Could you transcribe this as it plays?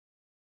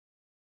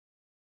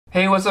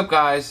Hey, what's up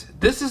guys?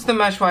 This is the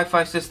mesh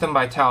Wi-Fi system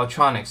by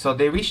TaoTronics. So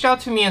they reached out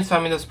to me and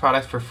sent me this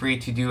product for free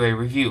to do a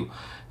review.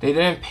 They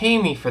didn't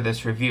pay me for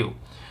this review.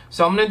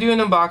 So I'm going to do an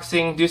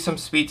unboxing, do some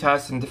speed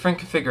tests in different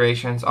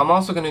configurations. I'm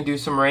also going to do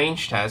some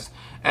range tests.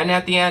 And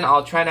at the end,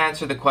 I'll try to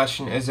answer the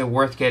question, is it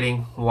worth getting?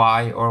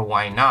 Why or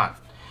why not?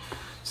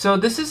 So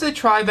this is a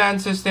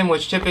triband system,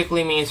 which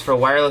typically means for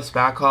wireless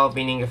backhaul,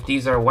 meaning if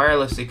these are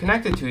wirelessly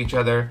connected to each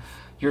other,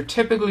 you're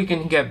typically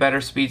going to get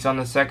better speeds on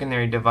the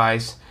secondary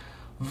device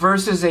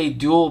versus a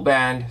dual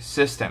band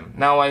system.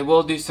 Now I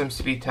will do some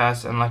speed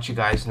tests and let you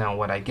guys know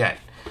what I get.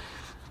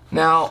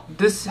 Now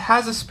this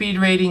has a speed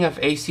rating of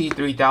AC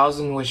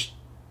 3000, which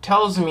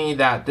tells me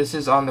that this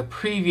is on the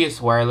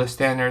previous wireless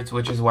standards,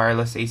 which is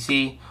wireless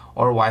AC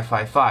or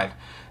Wi-Fi 5.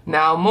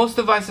 Now most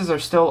devices are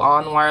still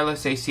on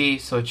wireless AC,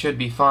 so it should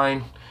be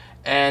fine,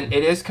 and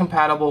it is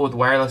compatible with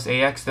wireless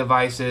AX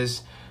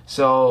devices,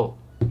 so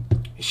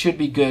it should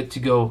be good to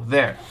go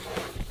there.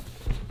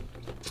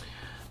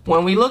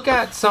 When we look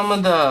at some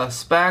of the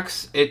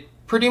specs, it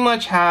pretty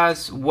much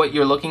has what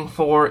you're looking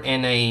for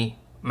in a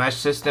mesh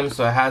system.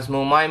 So it has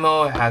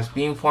MIMO, it has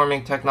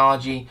beamforming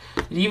technology,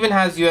 it even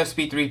has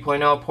USB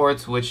 3.0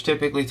 ports, which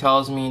typically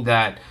tells me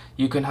that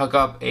you can hook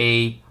up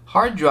a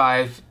hard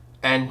drive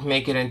and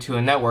make it into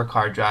a network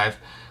hard drive.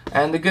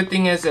 And the good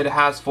thing is it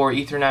has 4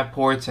 Ethernet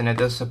ports and it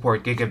does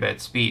support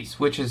gigabit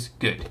speeds, which is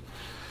good.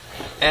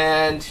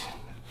 And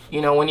you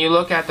know, when you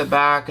look at the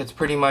back, it's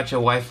pretty much a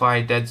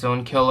Wi-Fi dead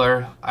zone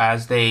killer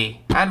as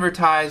they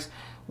advertise,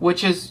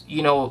 which is,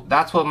 you know,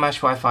 that's what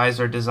mesh Wi-Fis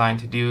are designed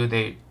to do.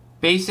 They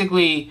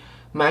basically,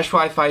 mesh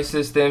Wi-Fi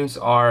systems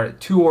are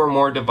 2 or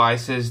more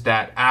devices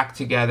that act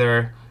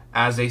together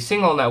as a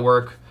single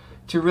network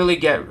to really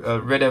get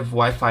rid of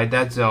Wi-Fi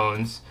dead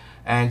zones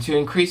and to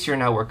increase your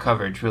network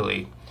coverage,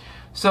 really.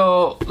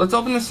 So let's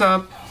open this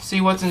up,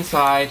 see what's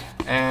inside,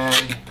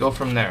 and go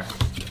from there.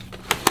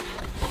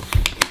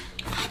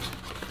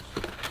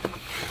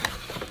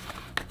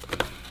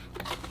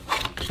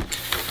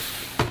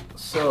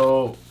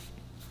 So,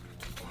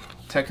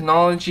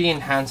 technology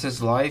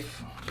enhances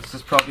life. This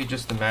is probably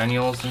just the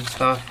manuals and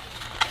stuff.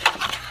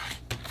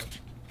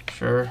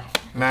 Sure,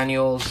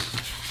 manuals,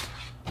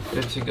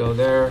 good to go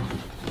there.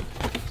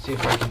 See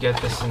if I can get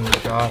this in the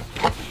shot.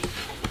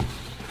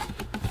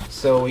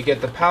 So we get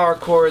the power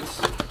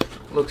cords,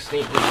 looks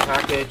neatly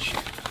packaged.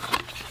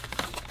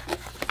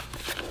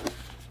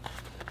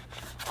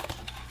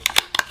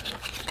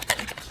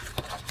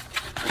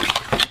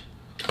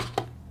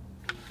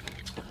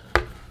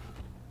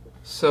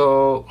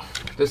 So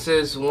this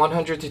is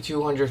 100 to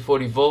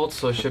 240 volts,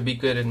 so it should be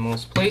good in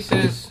most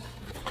places.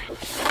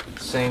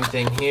 Same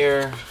thing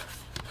here,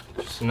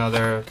 just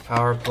another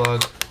power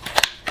plug.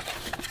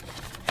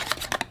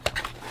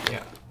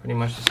 Yeah, pretty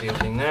much the same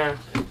thing there.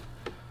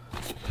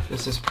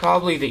 This is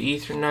probably the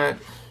Ethernet.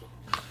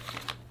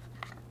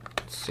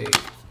 Let's see.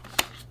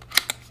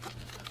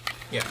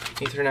 Yeah,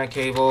 Ethernet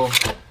cable.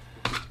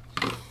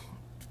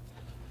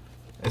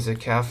 Is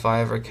it Cat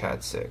 5 or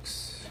Cat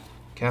 6?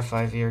 Cat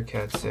 5e or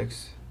Cat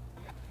 6?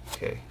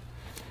 Okay.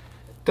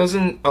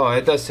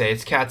 It does say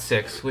it's Cat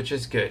 6, which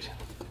is good.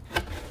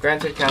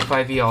 Granted, Cat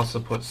 5e also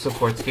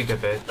supports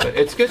gigabit, but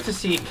it's good to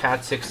see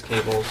Cat 6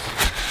 cables.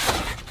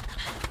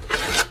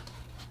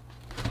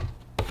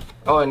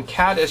 Oh, and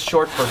Cat is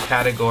short for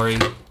category,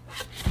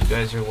 if you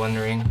guys are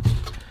wondering.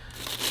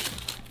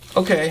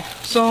 Okay,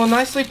 so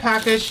nicely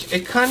packaged.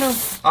 It kind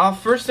of,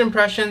 first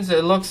impressions,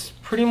 it looks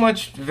pretty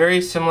much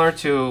very similar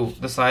to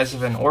the size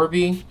of an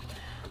Orbi.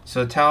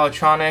 So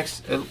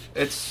TaoTronics,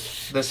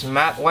 it's this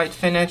matte white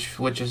finish,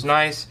 which is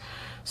nice.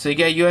 So you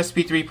get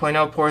USB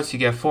 3.0 ports, you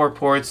get 4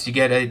 ports, you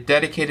get a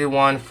dedicated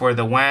one for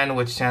the WAN,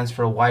 which stands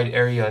for Wide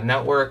Area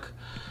Network,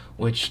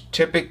 which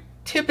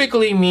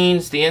typically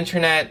means the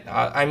internet.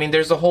 I mean,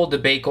 there's a whole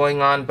debate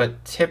going on,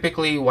 but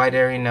typically Wide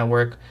Area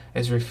Network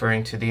is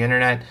referring to the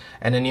internet.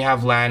 And then you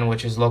have LAN,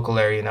 which is Local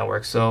Area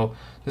Network. So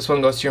this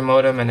one goes to your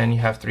modem, and then you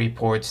have 3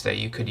 ports that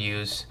you could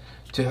use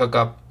to hook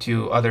up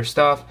to other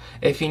stuff.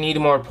 If you need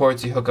more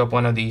ports, you hook up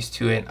one of these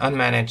to an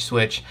unmanaged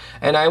switch.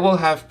 And I will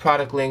have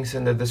product links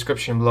in the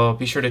description below.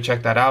 Be sure to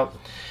check that out.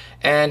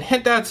 And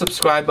hit that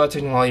subscribe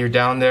button while you're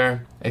down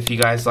there if you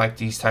guys like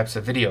these types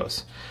of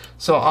videos.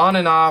 So on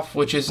and off,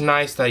 which is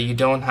nice that you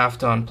don't have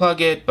to unplug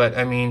it, but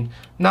I mean,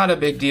 not a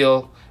big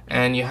deal.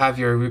 And you have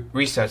your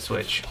reset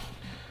switch.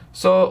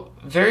 So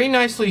very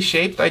nicely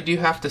shaped, I do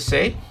have to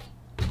say.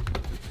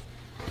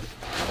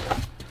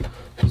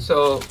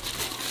 So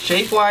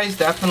shape-wise,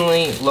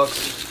 definitely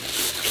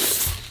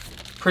looks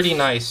pretty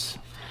nice,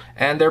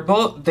 and they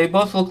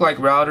both look like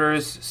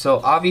routers.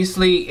 So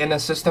obviously, in a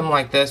system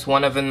like this,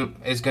 one of them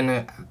is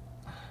gonna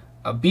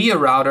be a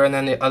router, and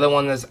then the other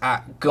one is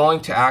going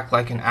to act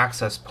like an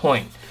access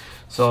point.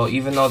 So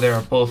even though they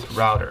are both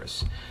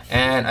routers,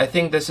 and I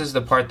think this is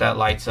the part that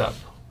lights up.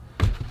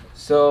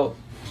 So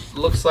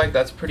looks like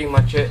that's pretty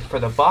much it for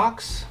the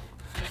box.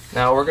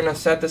 Now we're gonna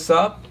set this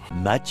up.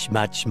 Much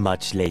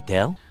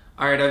later.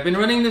 Alright, I've been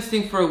running this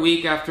thing for a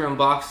week after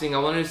unboxing. I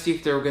wanted to see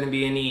if there were going to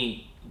be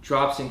any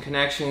drops in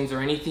connections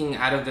or anything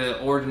out of the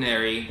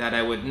ordinary that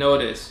I would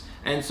notice.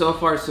 and so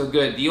far so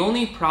good. The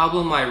only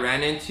problem I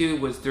ran into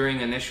was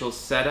during initial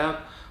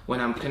setup when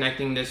I'm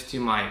connecting this to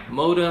my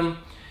modem.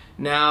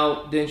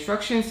 Now the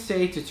instructions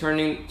say to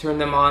turn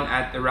them on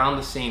at around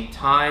the same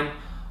time.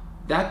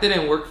 That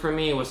didn't work for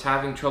me. It was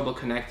having trouble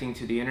connecting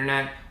to the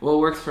internet. What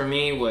worked for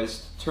me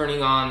was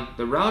turning on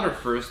the router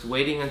first,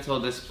 waiting until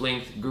this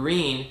blinked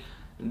green,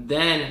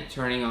 then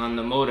turning on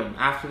the modem.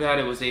 After that,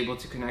 it was able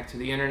to connect to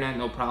the internet,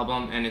 no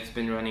problem, and it's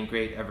been running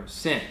great ever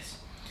since.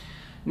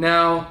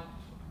 Now,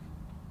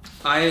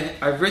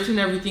 I've written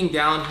everything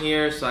down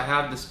here, so I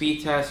have the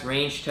speed test,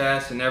 range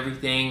test, and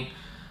everything.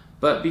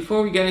 But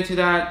before we get into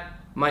that,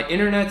 my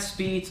internet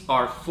speeds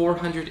are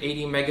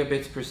 480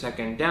 megabits per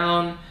second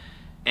down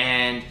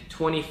and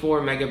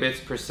 24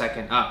 megabits per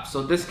second up.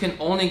 So this can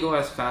only go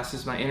as fast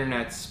as my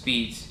internet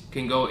speeds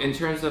can go in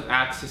terms of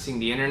accessing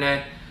the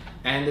internet.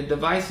 And the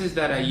devices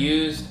that I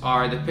used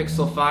are the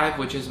Pixel 5,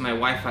 which is my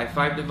Wi-Fi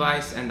 5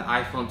 device, and the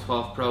iPhone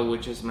 12 Pro,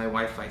 which is my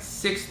Wi-Fi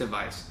 6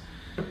 device.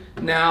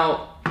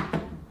 Now,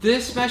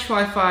 this mesh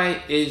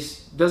Wi-Fi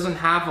doesn't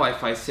have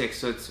Wi-Fi 6,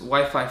 so it's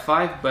Wi-Fi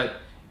 5, but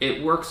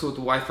it works with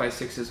Wi-Fi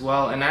 6 as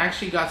well. And I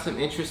actually got some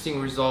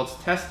interesting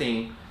results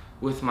testing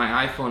with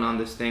my iPhone on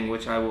this thing,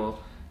 which I will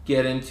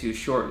get into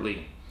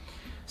shortly.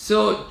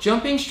 So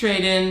jumping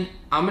straight in,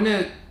 I'm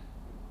gonna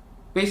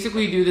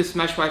basically do this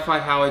mesh Wi-Fi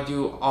how I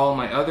do all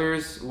my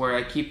others, where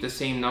I keep the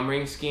same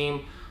numbering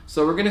scheme.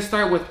 So we're gonna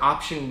start with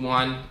option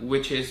 1,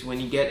 which is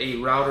when you get a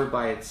router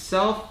by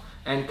itself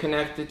and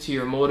connect it to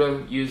your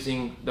modem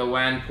using the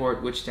WAN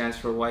port, which stands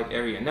for Wide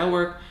Area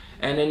Network.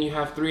 And then you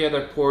have 3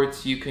 other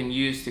ports you can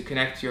use to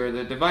connect to your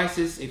other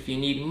devices. If you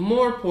need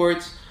more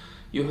ports,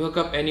 you hook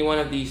up any one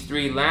of these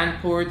 3 LAN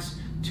ports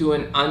to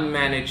an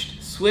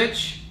unmanaged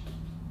switch,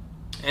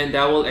 and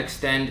that will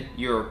extend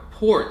your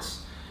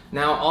ports.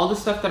 Now, all the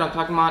stuff that I'm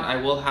talking about, I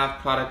will have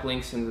product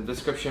links in the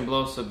description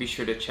below, so be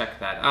sure to check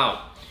that out.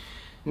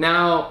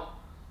 Now,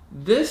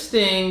 this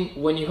thing,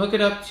 when you hook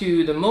it up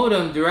to the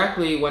modem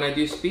directly, when I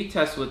do speed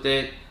tests with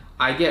it,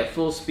 I get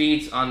full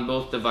speeds on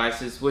both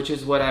devices, which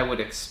is what I would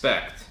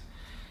expect.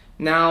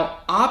 Now,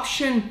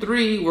 option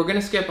 3, we're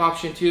gonna skip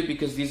option 2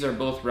 because these are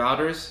both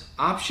routers.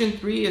 Option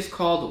 3 is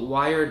called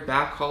wired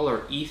backhaul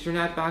or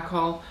Ethernet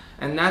backhaul,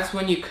 and that's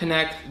when you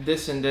connect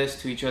this and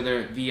this to each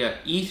other via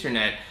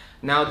Ethernet.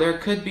 Now, there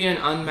could be an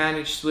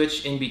unmanaged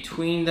switch in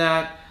between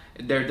that.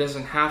 There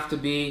doesn't have to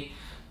be.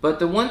 But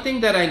the one thing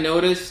that I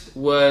noticed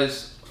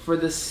was for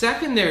the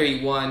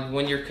secondary one,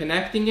 when you're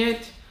connecting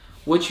it,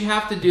 what you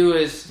have to do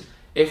is,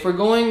 if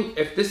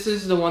this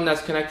is the one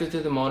that's connected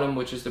to the modem,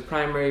 which is the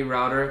primary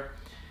router,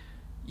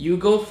 you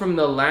go from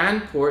the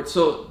LAN port.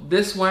 So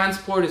this WAN's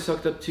port is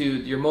hooked up to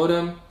your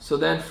modem. So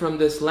then from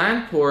this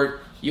LAN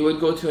port, you would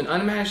go to an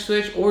unmanaged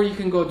switch, or you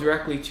can go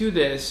directly to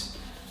this,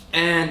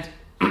 and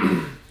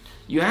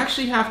you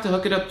actually have to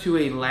hook it up to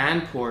a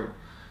LAN port.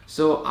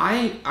 So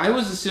I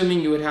was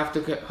assuming you would have to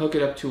hook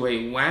it up to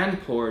a WAN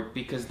port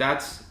because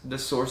that's the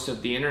source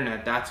of the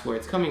internet, that's where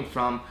it's coming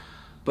from.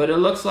 But it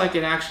looks like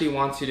it actually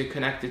wants you to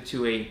connect it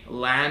to a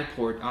LAN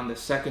port on the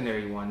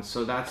secondary one.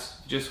 So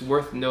that's just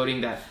worth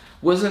noting. That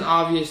wasn't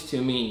obvious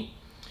to me.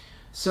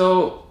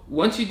 So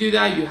once you do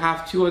that, you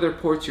have 2 other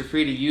ports you're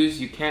free to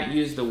use. You can't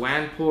use the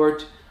WAN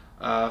port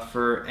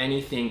for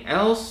anything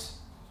else.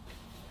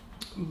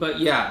 But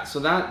yeah, so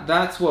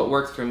that's what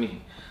worked for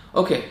me.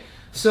 Okay,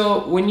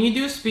 so when you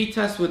do speed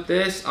test with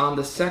this on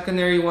the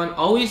secondary one,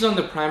 always on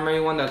the primary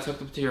one that's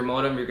hooked up to your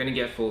modem, you're gonna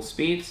get full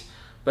speeds.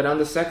 But on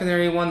the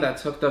secondary one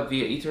that's hooked up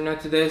via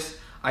Ethernet to this,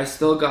 I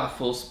still got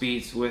full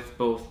speeds with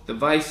both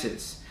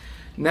devices.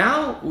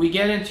 Now we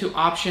get into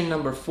option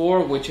number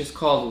 4, which is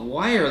called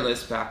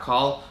wireless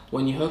backhaul,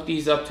 when you hook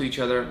these up to each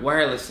other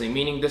wirelessly,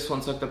 meaning this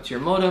one's hooked up to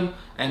your modem,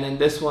 and then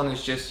this one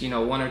is just,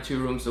 1 or 2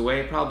 rooms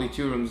away, probably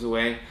 2 rooms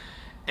away,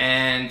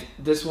 and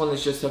this one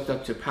is just hooked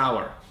up to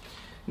power.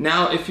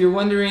 Now, if you're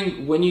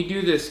wondering, when you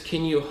do this,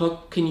 can you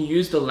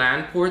use the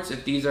LAN ports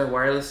if these are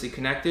wirelessly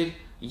connected?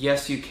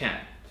 Yes, you can.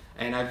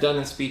 And I've done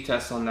a speed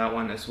test on that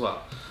one as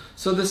well.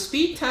 So the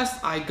speed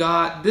test I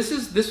got, this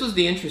was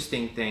the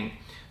interesting thing.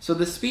 So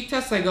the speed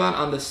test I got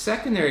on the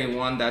secondary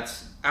one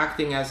that's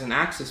acting as an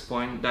access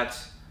point,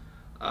 that's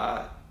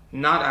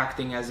not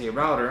acting as a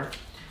router,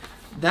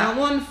 that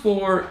one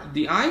for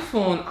the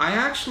iPhone, I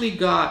actually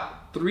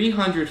got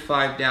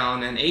 305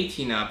 down and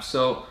 18 up.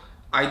 So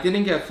I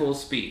didn't get full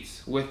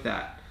speeds with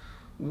that.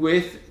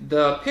 With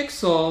the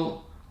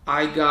Pixel,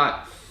 I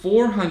got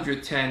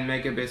 410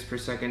 megabits per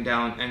second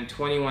down and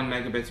 21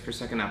 megabits per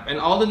second up. And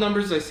all the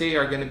numbers I say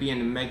are going to be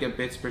in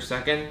megabits per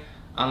second,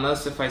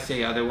 unless if I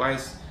say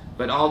otherwise.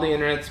 But all the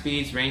internet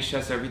speeds, range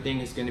tests, everything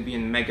is going to be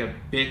in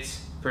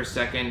megabits per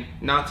second,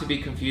 not to be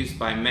confused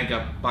by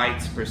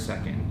megabytes per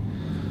second.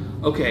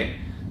 Okay,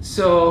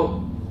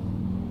 so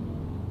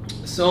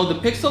the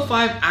Pixel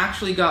 5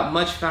 actually got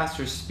much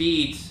faster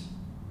speeds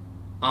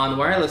on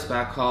wireless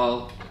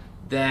backhaul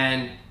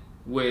than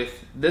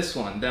with this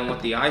one, than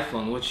with the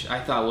iPhone, which I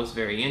thought was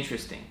very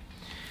interesting.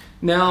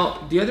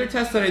 Now, the other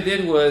test that I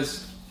did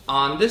was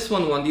on this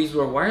one, when these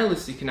were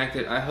wirelessly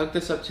connected, I hooked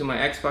this up to my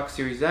Xbox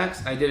Series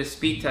X. I did a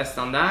speed test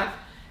on that,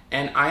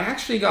 and I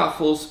actually got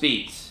full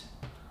speeds.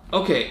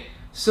 Okay,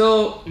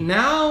 so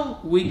now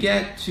we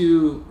get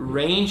to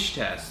range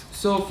test.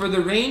 So for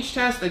the range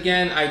test,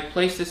 again, I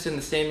placed this in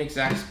the same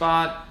exact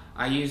spot.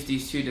 I used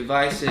these two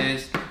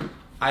devices.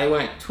 I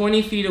went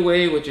 20 feet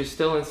away, which is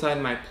still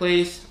inside my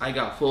place. I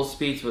got full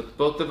speeds with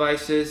both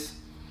devices.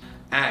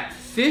 At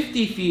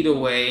 50 feet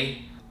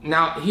away,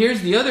 now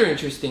here's the other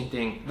interesting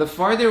thing. The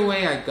farther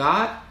away I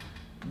got,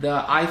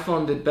 the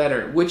iPhone did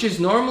better, which is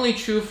normally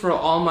true for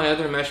all my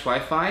other mesh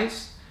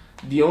Wi-Fis.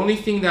 The only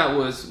thing that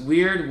was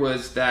weird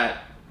was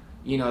that,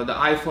 you know, the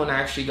iPhone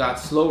actually got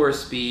slower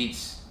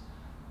speeds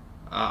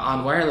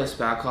on wireless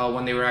backhaul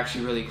when they were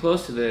actually really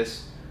close to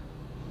this.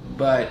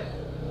 But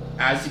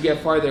as you get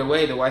farther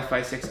away, the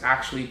Wi-Fi 6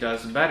 actually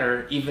does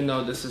better, even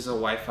though this is a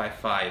Wi-Fi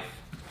 5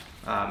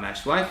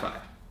 mesh Wi-Fi.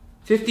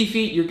 50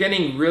 feet, you're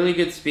getting really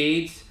good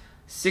speeds.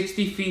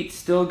 60 feet,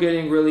 still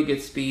getting really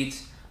good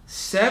speeds.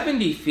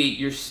 70 feet,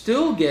 you're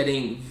still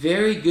getting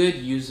very good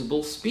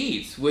usable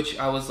speeds, which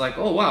I was like,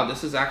 oh wow,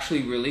 this is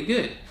actually really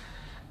good.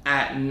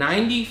 At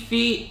 90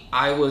 feet,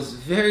 I was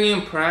very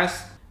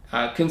impressed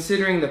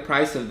considering the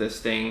price of this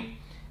thing.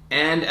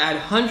 And at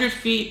 100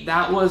 feet,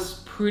 that was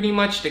pretty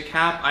much the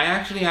cap. I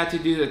actually had to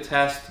do the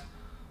test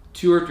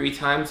 2 or 3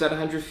 times at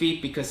 100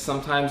 feet because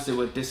sometimes it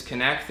would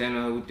disconnect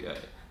and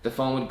the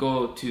phone would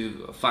go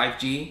to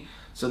 5G.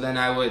 So then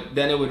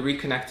it would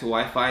reconnect to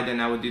Wi-Fi, then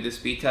I would do the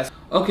speed test.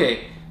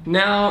 Okay,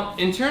 now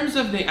in terms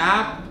of the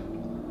app,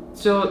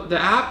 so the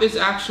app is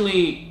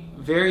actually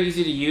very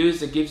easy to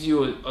use. It gives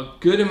you a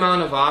good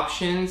amount of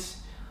options.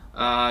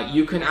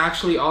 You can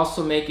actually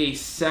also make a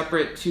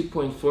separate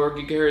 2.4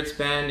 gigahertz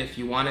band if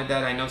you wanted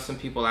that. I know some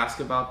people ask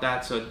about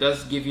that, so it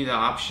does give you the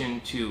option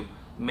to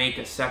make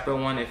a separate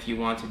one if you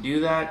want to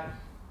do that.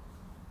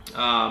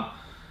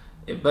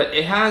 But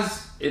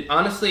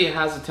honestly, it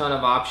has a ton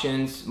of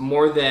options,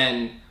 more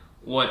than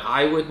what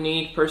I would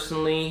need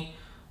personally.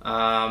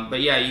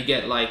 But yeah, you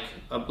get like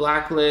a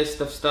blacklist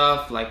of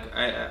stuff, like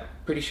I'm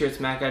pretty sure it's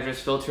MAC address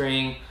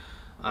filtering.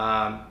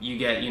 You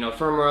get, you know,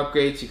 firmware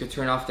upgrades. You could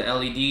turn off the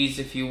LEDs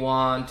if you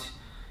want.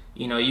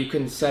 You know, you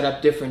can set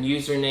up different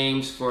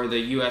usernames for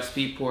the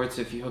USB ports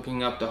if you're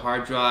hooking up the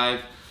hard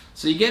drive.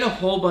 So you get a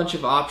whole bunch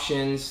of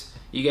options.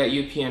 You get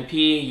UPnP,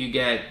 you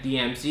get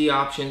DMZ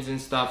options and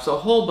stuff. So a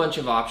whole bunch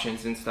of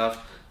options and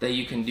stuff that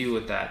you can do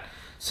with that.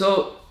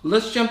 So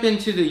let's jump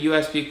into the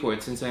USB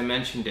port since I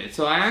mentioned it.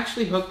 So I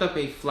actually hooked up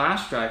a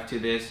flash drive to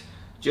this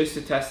just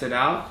to test it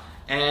out,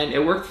 and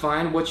it worked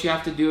fine. What you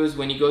have to do is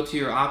when you go to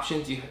your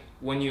options,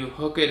 when you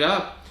hook it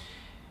up,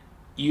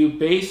 you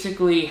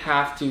basically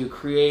have to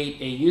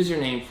create a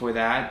username for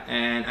that.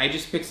 And I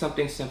just picked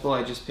something simple.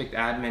 I just picked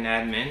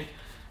admin,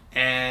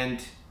 and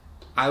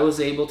I was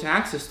able to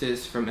access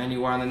this from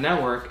anywhere on the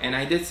network. And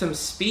I did some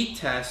speed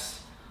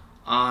tests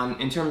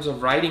in terms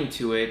of writing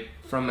to it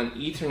from an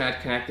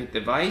Ethernet connected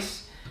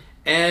device.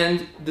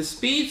 And the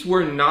speeds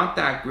were not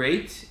that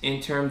great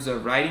in terms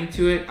of writing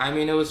to it. I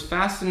mean, it was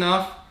fast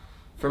enough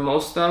for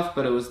most stuff,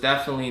 but it was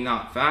definitely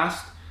not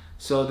fast.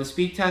 So the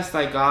speed test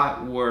I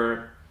got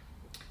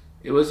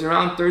it was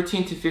around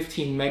 13 to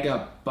 15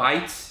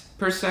 megabytes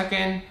per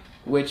second,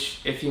 which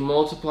if you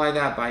multiply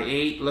that by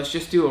 8, let's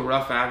just do a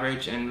rough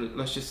average, and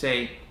let's just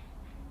say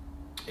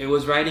it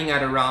was writing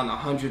at around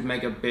 100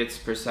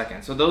 megabits per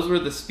second. So those were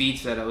the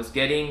speeds that I was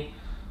getting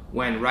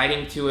when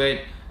writing to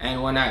it.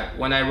 And when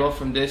I wrote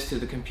from this to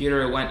the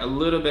computer, it went a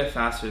little bit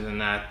faster than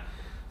that.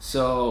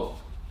 So,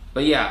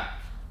 but yeah.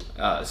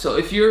 So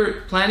if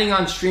you're planning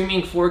on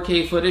streaming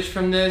 4K footage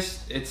from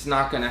this, it's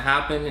not gonna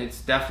happen.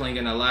 It's definitely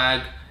gonna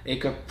lag. It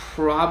could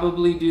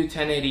probably do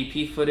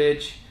 1080p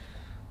footage,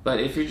 but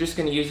if you're just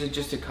gonna use it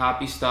just to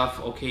copy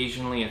stuff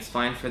occasionally, it's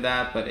fine for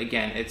that. But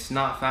again, it's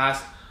not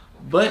fast,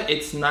 but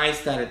it's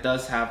nice that it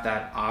does have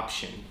that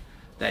option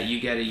that you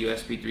get a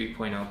USB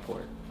 3.0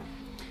 port.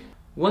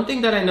 One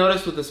thing that I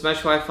noticed with this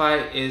mesh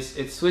Wi-Fi is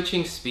its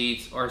switching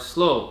speeds are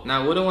slow.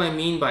 Now, what do I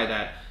mean by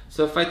that?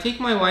 So if I take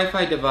my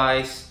Wi-Fi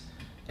device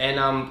and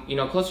I'm, you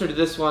know, closer to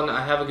this one,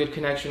 I have a good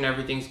connection,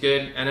 everything's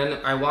good, and then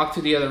I walk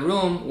to the other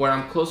room where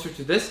I'm closer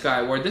to this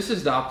guy, where this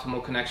is the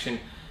optimal connection,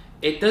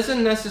 it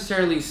doesn't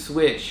necessarily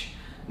switch.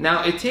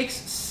 Now, it takes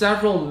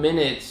several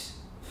minutes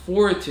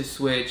for it to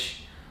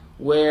switch,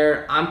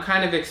 where I'm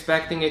kind of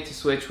expecting it to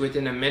switch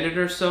within a minute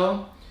or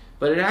so,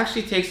 but it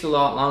actually takes a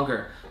lot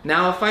longer.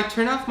 Now, if I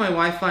turn off my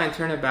Wi-Fi and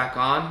turn it back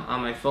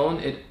on my phone,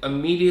 it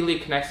immediately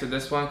connects to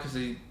this one because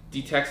it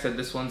detects that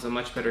this one's a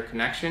much better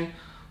connection,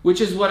 which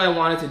is what I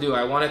wanted to do.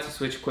 I wanted to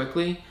switch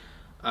quickly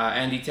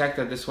and detect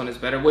that this one is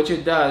better, which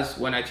it does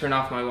when I turn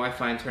off my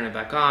Wi-Fi and turn it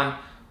back on.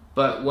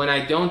 But when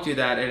I don't do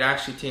that, it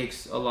actually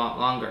takes a lot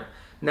longer.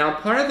 Now,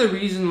 part of the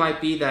reason might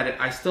be that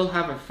I still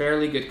have a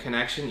fairly good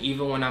connection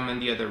even when I'm in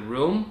the other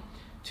room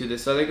to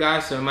this other guy.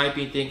 So it might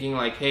be thinking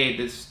like, hey,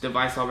 this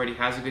device already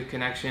has a good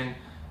connection.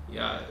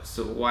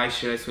 So why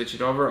should I switch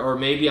it over? Or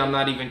maybe I'm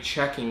not even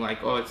checking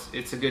like, oh,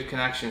 it's a good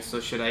connection,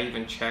 so should I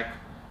even check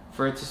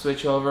for it to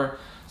switch over?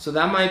 So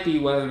that might be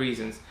one of the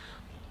reasons.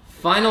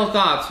 Final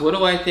thoughts, what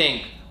do I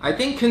think? I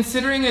think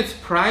considering its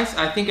price,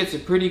 I think it's a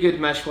pretty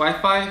good mesh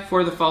Wi-Fi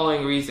for the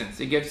following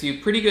reasons. It gives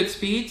you pretty good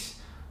speeds,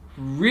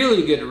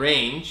 really good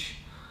range.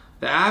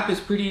 The app is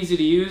pretty easy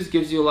to use,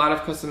 gives you a lot of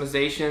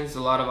customizations, a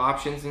lot of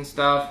options and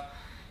stuff.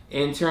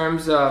 In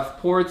terms of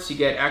ports, you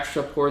get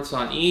extra ports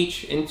on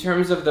each. In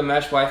terms of the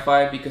mesh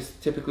Wi-Fi, because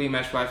typically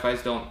mesh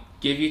Wi-Fis don't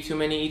give you too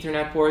many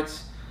Ethernet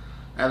ports,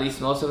 at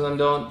least most of them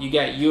don't, you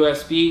get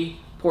USB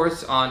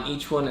ports on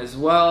each one as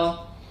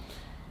well.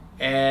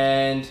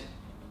 And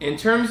in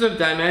terms of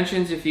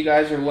dimensions, if you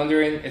guys are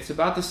wondering, it's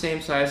about the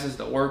same size as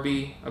the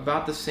Orbi,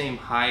 about the same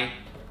height,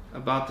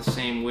 about the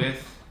same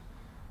width,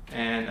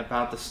 and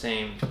about the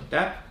same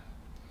depth.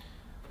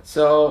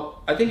 So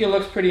I think it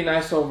looks pretty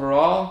nice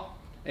overall.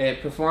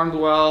 It performed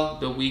well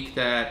the week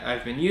that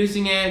I've been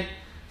using it.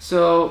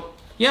 So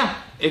yeah,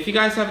 if you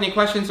guys have any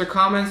questions or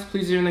comments,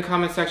 please leave in the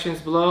comment sections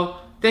below.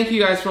 Thank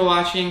you guys for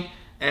watching,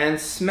 and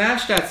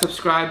smash that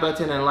subscribe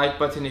button and like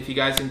button if you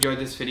guys enjoyed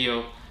this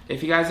video.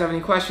 If you guys have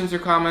any questions or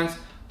comments,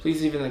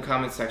 please leave in the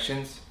comment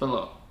sections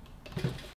below.